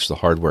wasn't so much the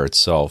hardware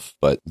itself,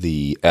 but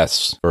the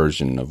S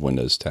version of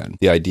Windows 10.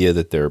 The idea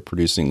that they're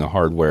producing the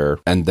hardware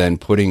and then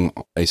putting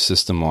a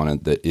system on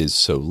it that is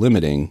so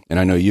limiting. And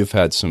I know you've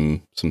had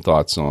some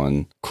thoughts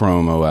on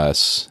Chrome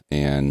OS,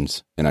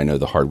 and I know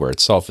the hardware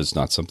itself is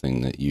not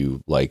something that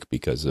you like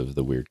because of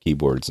the weird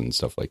keyboards and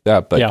stuff like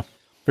that. But yeah,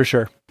 for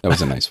sure. That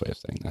was a nice way of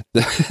saying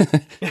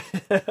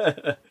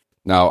that.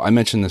 Now, I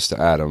mentioned this to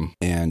Adam,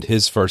 and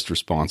his first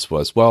response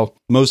was, well,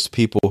 most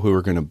people who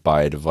are going to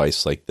buy a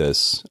device like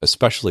this,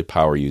 especially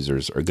power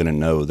users, are going to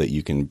know that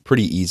you can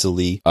pretty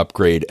easily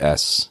upgrade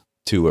S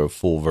to a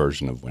full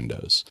version of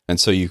Windows. And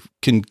so you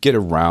can get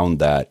around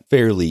that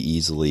fairly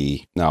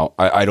easily. Now,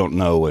 I don't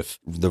know if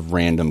the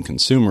random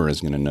consumer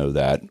is going to know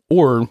that,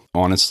 or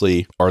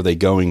honestly, are they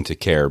going to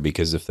care?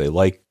 Because if they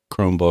like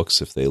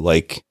Chromebooks, if they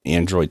like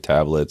Android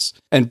tablets,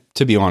 and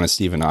to be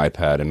honest, even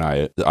iPad and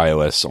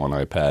iOS on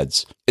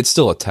iPads, it's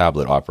still a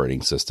tablet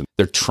operating system.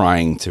 They're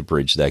trying to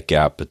bridge that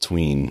gap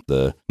between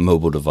the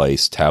mobile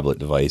device, tablet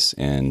device,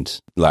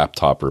 and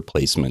laptop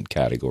replacement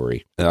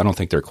category. And I don't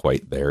think they're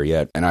quite there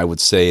yet. And I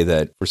would say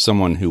that for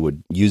someone who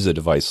would use a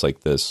device like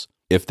this,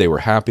 if they were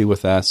happy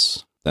with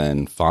S,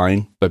 then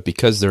fine. But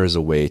because there is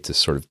a way to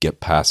sort of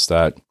get past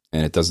that,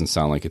 and it doesn't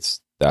sound like it's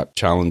that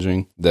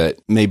challenging, that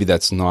maybe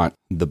that's not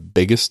the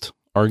biggest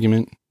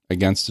argument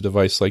against a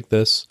device like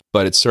this,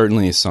 but it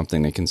certainly is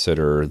something to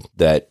consider.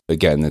 That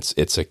again,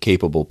 it's a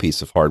capable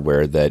piece of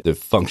hardware that the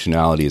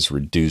functionality is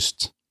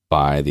reduced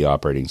by the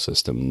operating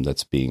system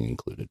that's being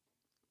included.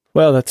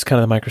 Well, that's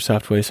kind of the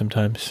Microsoft way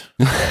sometimes.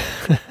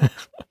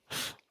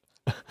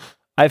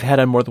 I've had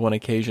on more than one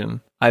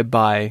occasion, I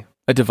buy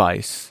a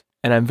device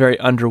and I'm very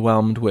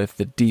underwhelmed with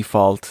the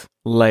default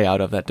layout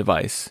of that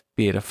device,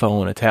 be it a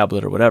phone, a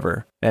tablet, or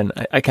whatever. And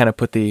I kind of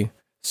put the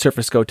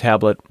Surface Go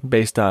tablet,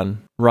 based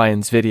on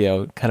Ryan's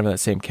video, kind of in that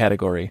same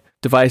category.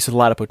 Device with a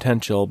lot of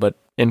potential, but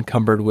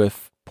encumbered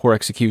with poor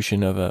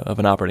execution of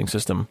an operating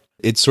system.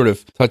 It sort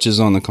of touches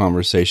on the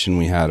conversation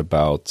we had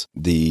about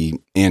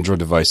the Android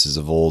devices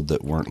of old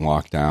that weren't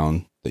locked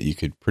down, that you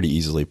could pretty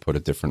easily put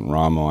a different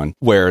ROM on,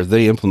 where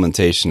the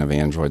implementation of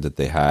Android that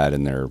they had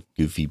and their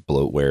goofy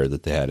bloatware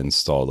that they had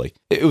installed,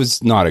 it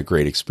was not a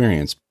great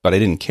experience, but I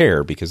didn't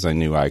care because I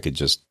knew I could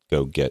just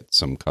go get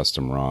some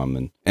custom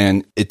ROM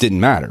and it didn't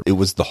matter. It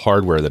was the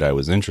hardware that I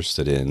was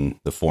interested in,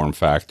 the form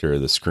factor,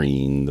 the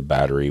screen, the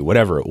battery,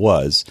 whatever it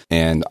was.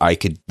 And I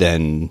could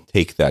then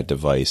take that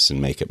device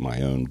and make it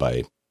my own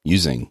by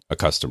using a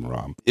custom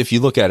ROM. If you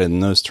look at it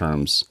in those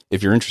terms,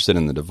 if you're interested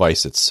in the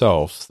device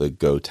itself, the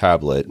Go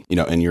tablet,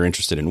 and you're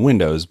interested in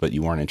Windows, but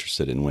you weren't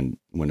interested in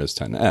Windows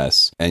 10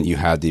 S, and you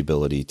had the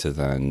ability to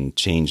then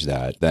change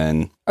that,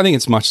 then I think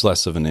it's much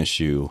less of an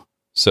issue.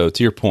 So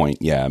to your point,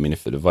 yeah, I mean,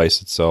 if the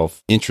device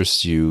itself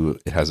interests you,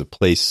 it has a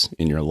place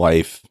in your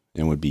life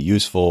and would be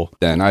useful,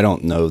 then I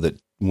don't know that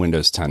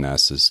Windows 10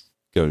 S is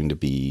going to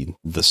be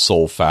the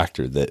sole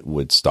factor that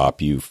would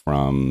stop you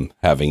from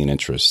having an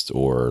interest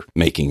or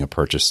making a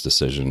purchase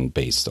decision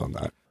based on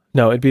that.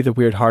 No, it'd be the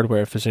weird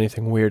hardware if there's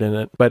anything weird in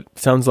it, but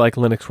sounds like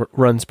Linux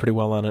runs pretty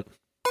well on it.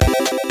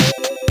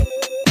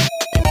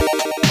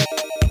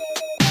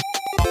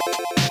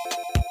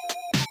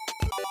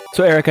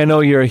 So Eric, I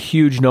know you're a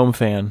huge GNOME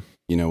fan.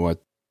 You know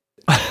what?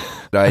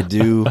 I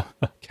do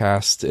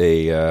cast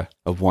a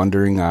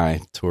wondering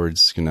eye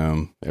towards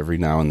GNOME every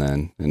now and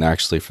then. And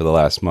actually, for the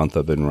last month,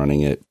 I've been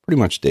running it pretty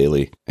much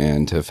daily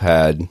and have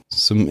had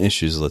some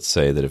issues, let's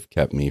say, that have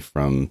kept me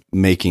from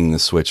making the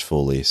switch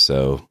fully.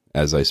 So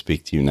as I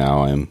speak to you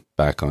now, I'm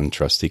back on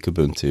trusty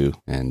Kubuntu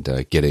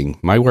and getting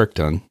my work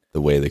done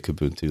the way that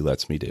Kubuntu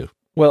lets me do.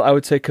 Well, I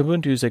would say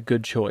Kubuntu is a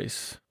good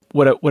choice.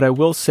 What I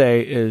will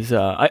say is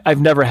I've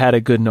never had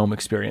a good GNOME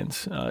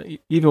experience.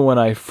 Even when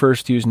I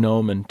first used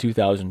GNOME in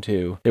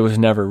 2002, it was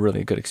never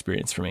really a good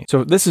experience for me.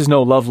 So this is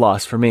no love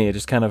loss for me. It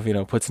just kind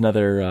of puts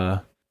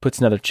another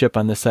chip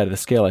on this side of the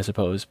scale, I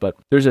suppose. But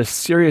there's a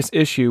serious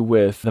issue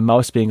with the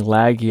mouse being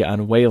laggy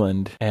on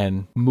Wayland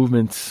and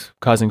movements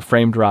causing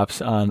frame drops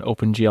on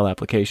OpenGL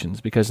applications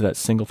because of that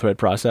single thread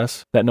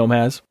process that GNOME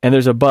has. And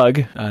there's a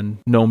bug on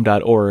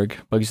gnome.org,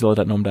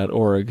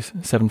 bugzilla.gnome.org,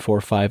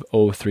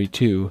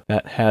 745.032,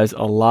 that has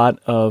a lot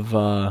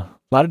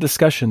of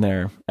discussion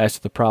there as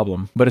to the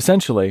problem. But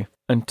essentially,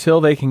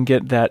 until they can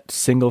get that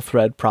single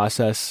thread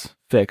process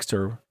fixed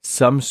or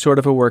some sort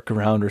of a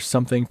workaround or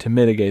something to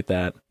mitigate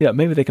that,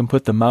 maybe they can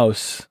put the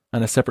mouse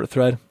on a separate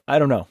thread. I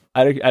don't know.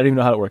 I don't even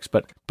know how it works,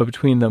 but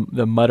between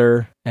the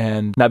mutter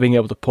and not being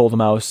able to pull the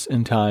mouse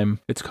in time,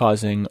 it's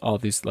causing all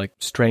these like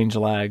strange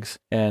lags.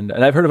 And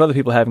I've heard of other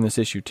people having this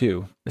issue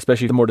too,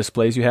 especially the more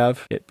displays you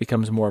have, it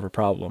becomes more of a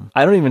problem.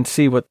 I don't even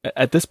see what,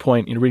 at this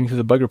point, reading through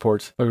the bug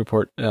report,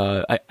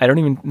 I don't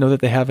even know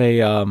that they have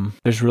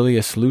there's really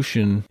a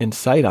solution in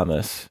sight on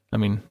this. I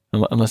mean,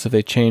 unless if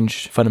they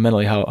change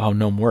fundamentally how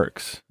GNOME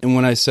works. And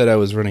when I said I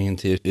was running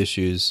into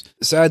issues,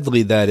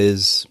 sadly, that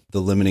is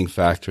the limiting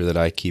factor that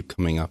I keep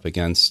coming up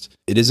against.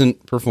 It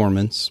isn't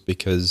performance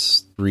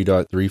because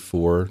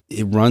 3.34,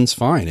 it runs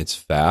fine. It's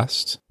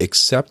fast,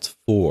 except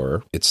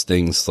for it's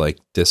things like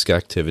disk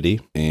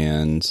activity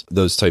and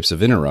those types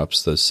of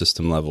interrupts, those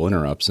system level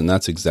interrupts. And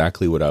that's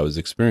exactly what I was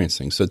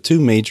experiencing. So two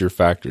major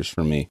factors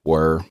for me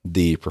were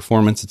the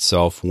performance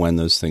itself when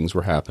those things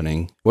were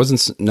happening. It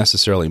wasn't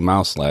necessarily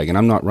mouse lag, and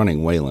I'm not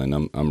running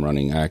Wayland, I'm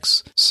running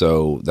X.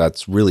 So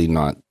that's really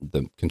not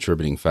the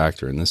contributing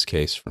factor in this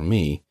case for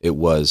me. It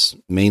was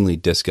mainly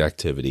disk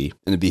activity.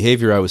 And the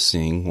behavior I was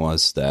seeing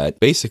was that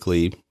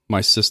basically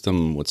my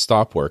system would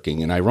stop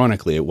working. And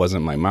ironically, it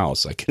wasn't my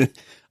mouse.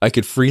 I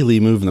could freely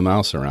move the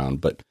mouse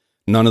around, but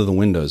none of the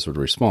windows would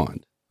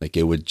respond. Like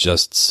it would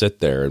just sit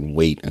there and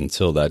wait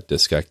until that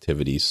disk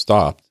activity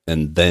stopped,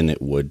 and then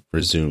it would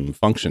resume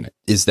functioning.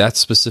 Is that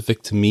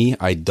specific to me?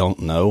 I don't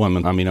know.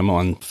 I'm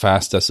on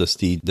fast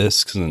SSD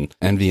disks and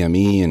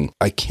NVMe, and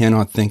I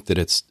cannot think that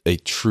it's a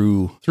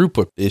true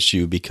throughput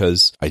issue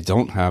because I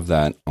don't have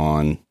that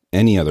on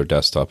any other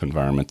desktop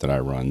environment that I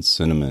run,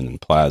 Cinnamon and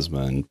Plasma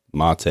and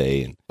Mate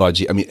and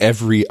Budgie. I mean,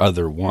 every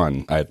other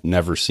one, I've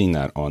never seen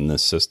that on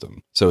this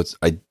system. So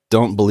I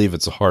don't believe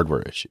it's a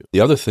hardware issue.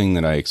 The other thing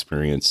that I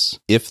experience,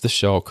 if the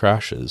shell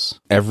crashes,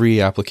 every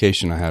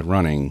application I had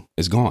running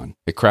is gone.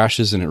 It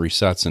crashes and it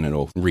resets and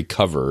it'll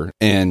recover,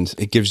 and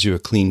it gives you a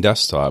clean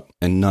desktop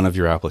and none of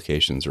your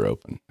applications are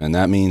open. And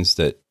that means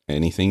that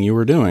anything you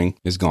were doing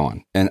is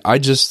gone. And I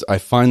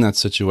find that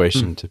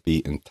situation to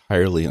be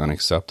entirely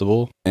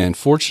unacceptable. And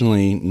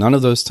fortunately, none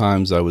of those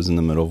times I was in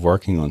the middle of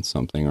working on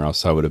something, or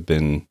else I would have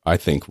been, I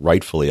think,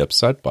 rightfully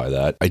upset by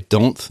that. I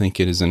don't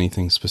think it is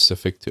anything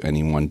specific to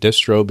any one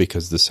distro,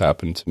 because this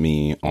happened to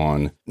me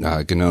on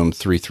GNOME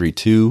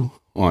 3.32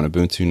 on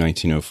Ubuntu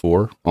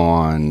 19.04,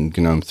 on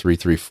GNOME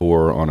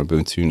 3.34 on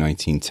Ubuntu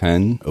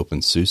 19.10,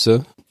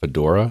 OpenSUSE,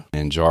 Fedora,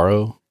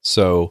 Manjaro.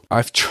 So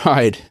I've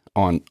tried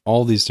on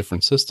all these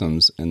different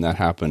systems, and that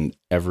happened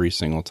every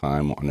single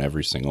time on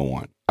every single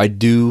one. I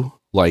do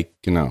like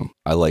GNOME.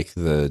 I like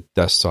the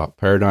desktop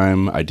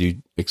paradigm. I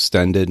do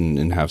extend it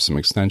and have some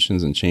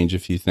extensions and change a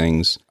few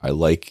things. I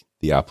like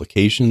the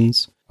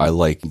applications. I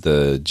like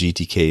the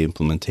GTK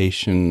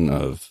implementation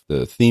of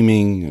the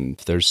theming, and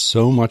there's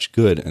so much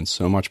good and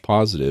so much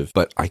positive,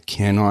 but I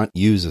cannot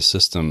use a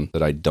system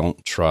that I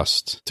don't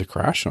trust to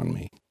crash on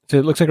me. So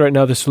it looks like right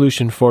now the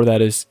solution for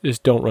that is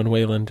don't run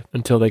Wayland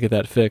until they get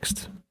that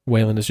fixed.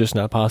 Wayland is just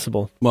not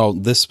possible. Well,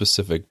 this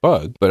specific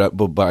bug, but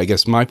I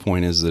guess my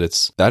point is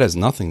that that has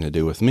nothing to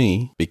do with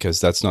me,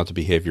 because that's not the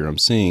behavior I'm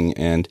seeing,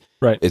 and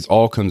right. It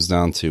all comes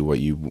down to what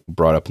you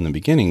brought up in the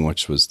beginning,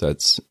 which was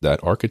that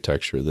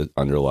architecture that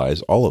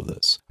underlies all of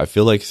this. I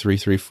feel like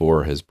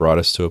 3.34 has brought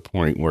us to a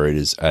point where it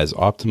is as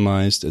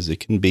optimized as it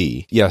can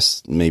be.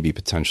 Yes, maybe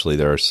potentially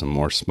there are some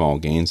more small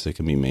gains that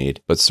can be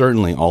made, but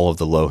certainly all of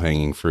the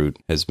low-hanging fruit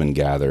has been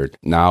gathered.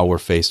 Now we're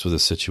faced with a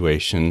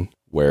situation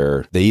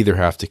where they either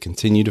have to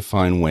continue to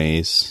find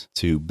ways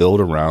to build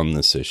around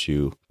this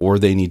issue, or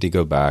they need to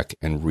go back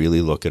and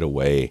really look at a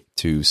way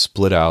to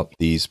split out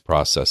these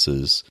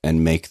processes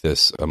and make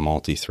this a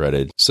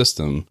multi-threaded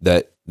system.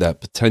 That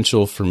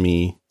potential for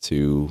me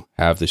to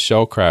have the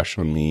shell crash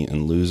on me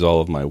and lose all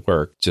of my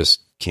work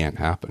just can't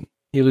happen.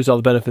 You lose all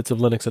the benefits of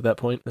Linux at that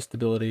point, the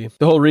stability.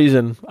 The whole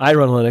reason I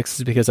run Linux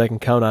is because I can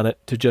count on it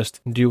to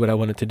just do what I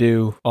want it to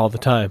do all the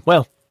time.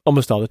 Well,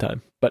 almost all the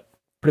time, but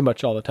pretty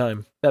much all the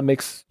time. That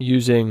makes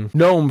using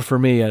GNOME for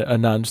me a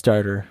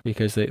non-starter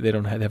because they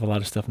have a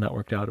lot of stuff not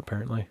worked out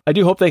apparently. I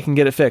do hope they can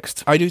get it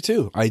fixed. I do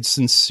too. I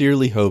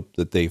sincerely hope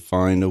that they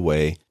find a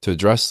way to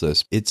address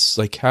this. It's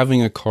like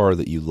having a car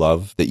that you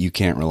love that you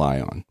can't rely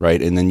on,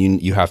 right? And then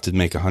you have to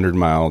make a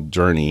 100-mile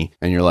journey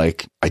and you're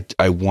like,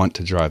 I want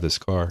to drive this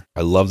car.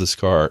 I love this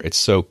car. It's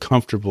so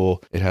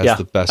comfortable. It has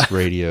the best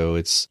radio.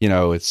 It's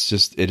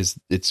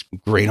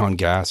great on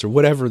gas or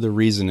whatever the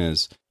reason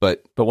is.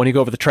 But when you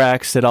go over the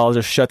tracks, it all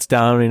just shuts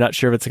down and you're not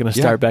sure if it's going to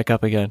start back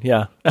up again.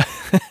 Yeah.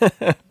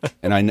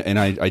 and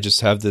I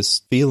just have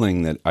this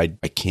feeling that I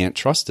can't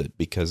trust it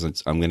because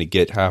I'm going to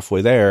get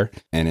halfway there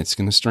and it's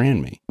going to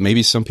strand me.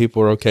 Maybe some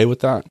people are okay with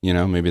that.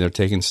 Maybe they're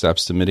taking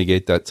steps to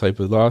mitigate that type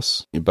of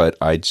loss, but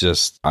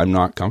I'm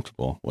not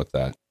comfortable with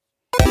that.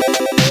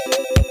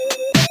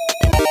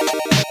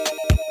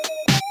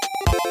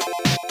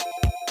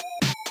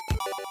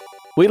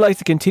 We'd like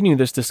to continue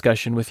this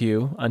discussion with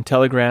you on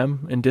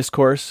Telegram and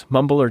Discourse,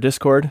 Mumble, or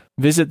Discord.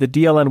 Visit the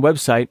DLN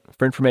website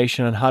for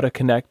information on how to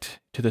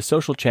connect to the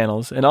social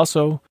channels and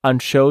also on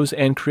shows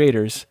and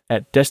creators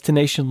at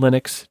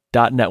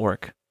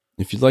destinationlinux.network.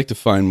 If you'd like to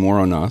find more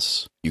on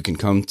us, you can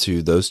come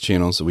to those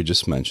channels that we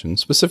just mentioned,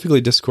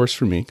 specifically Discourse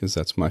for me, because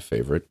that's my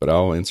favorite, but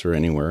I'll answer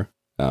anywhere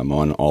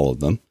on all of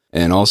them.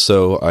 And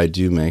also, I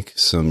do make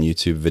some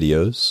YouTube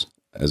videos,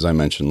 as I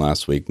mentioned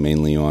last week,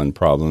 mainly on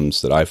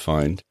problems that I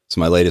find. So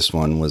my latest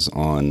one was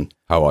on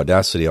how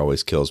Audacity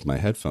always kills my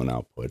headphone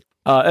output.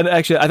 And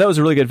actually, I thought it was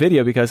a really good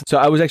video because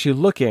I was actually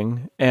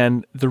looking,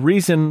 and the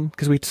reason,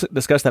 because we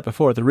discussed that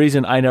before, the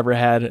reason I never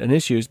had an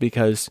issue is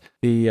because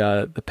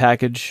the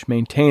package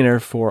maintainer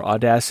for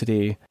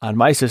Audacity on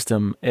my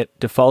system, it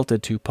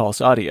defaulted to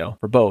Pulse Audio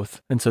for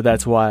both. And so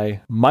that's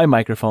why my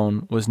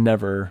microphone was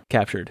never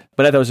captured.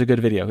 But I thought it was a good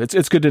video.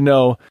 It's good to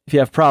know if you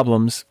have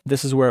problems,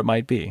 this is where it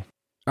might be.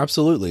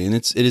 Absolutely. And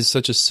it is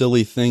such a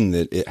silly thing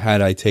that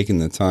had I taken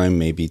the time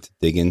maybe to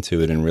dig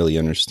into it and really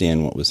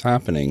understand what was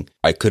happening,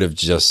 I could have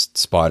just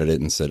spotted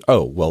it and said,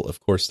 oh, well, of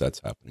course that's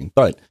happening.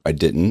 But I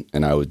didn't,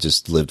 and I would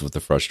just lived with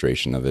the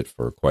frustration of it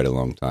for quite a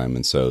long time.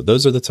 And so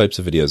those are the types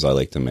of videos I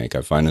like to make.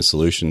 I find a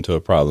solution to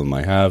a problem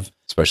I have,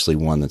 especially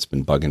one that's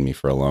been bugging me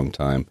for a long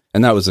time.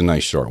 And that was a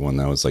nice short one.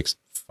 That was like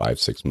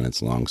 5-6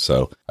 minutes long.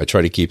 So I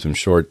try to keep them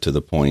short to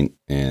the point.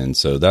 And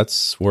so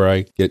that's where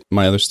I get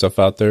my other stuff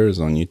out there is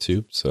on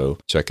YouTube. So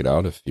check it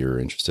out if you're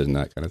interested in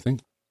that kind of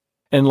thing.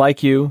 And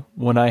like you,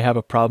 when I have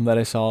a problem that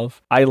I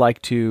solve, I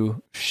like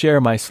to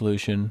share my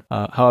solution.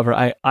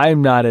 However,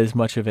 I'm not as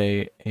much of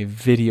a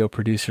video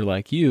producer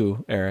like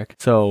you, Eric.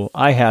 So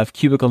I have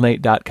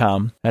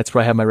cubiclenate.com. That's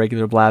where I have my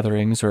regular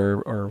blatherings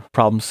or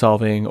problem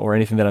solving or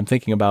anything that I'm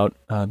thinking about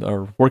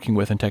or working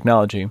with in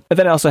technology. And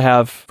then I also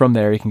have, from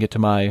there, you can get to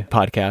my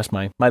podcast,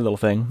 my little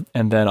thing,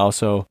 and then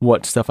also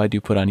what stuff I do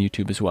put on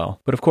YouTube as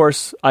well. But of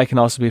course, I can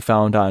also be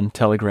found on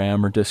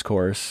Telegram or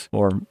Discourse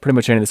or pretty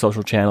much any of the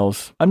social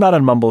channels. I'm not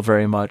on Mumble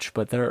very much,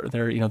 but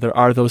there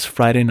are those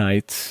Friday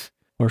nights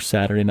or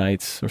Saturday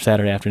nights or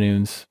Saturday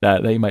afternoons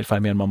that you might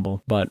find me on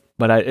Mumble. But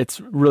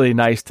it's really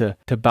nice to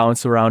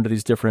bounce around to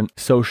these different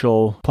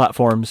social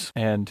platforms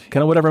and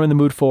kind of whatever I'm in the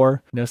mood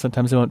for.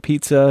 Sometimes I want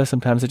pizza,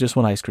 sometimes I just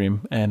want ice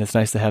cream, and it's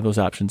nice to have those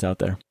options out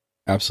there.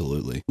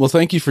 Absolutely. Well,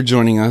 thank you for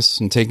joining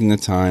us and taking the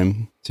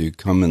time to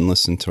come and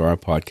listen to our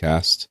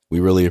podcast. We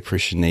really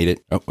appreciate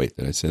it. Oh, wait,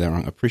 did I say that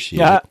wrong?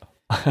 Appreciate it.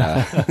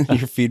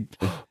 Your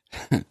feedback.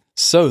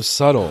 So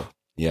subtle.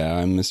 Yeah,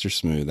 I'm Mr.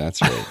 Smooth. That's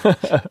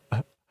right.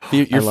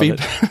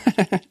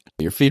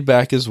 Your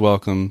feedback is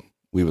welcome.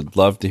 We would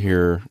love to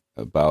hear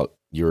about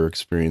your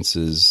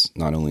experiences,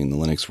 not only in the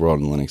Linux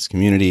world and Linux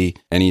community,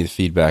 any of the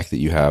feedback that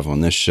you have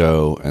on this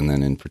show, and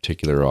then in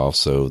particular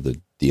also the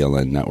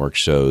DLN network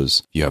shows.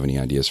 If you have any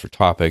ideas for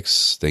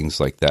topics, things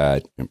like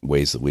that,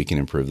 ways that we can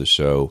improve the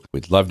show,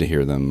 we'd love to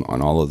hear them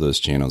on all of those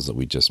channels that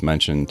we just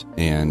mentioned.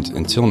 And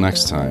until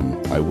next time,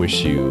 I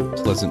wish you a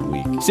pleasant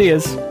week. See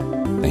yous.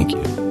 Thank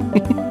you.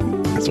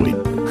 Sweet.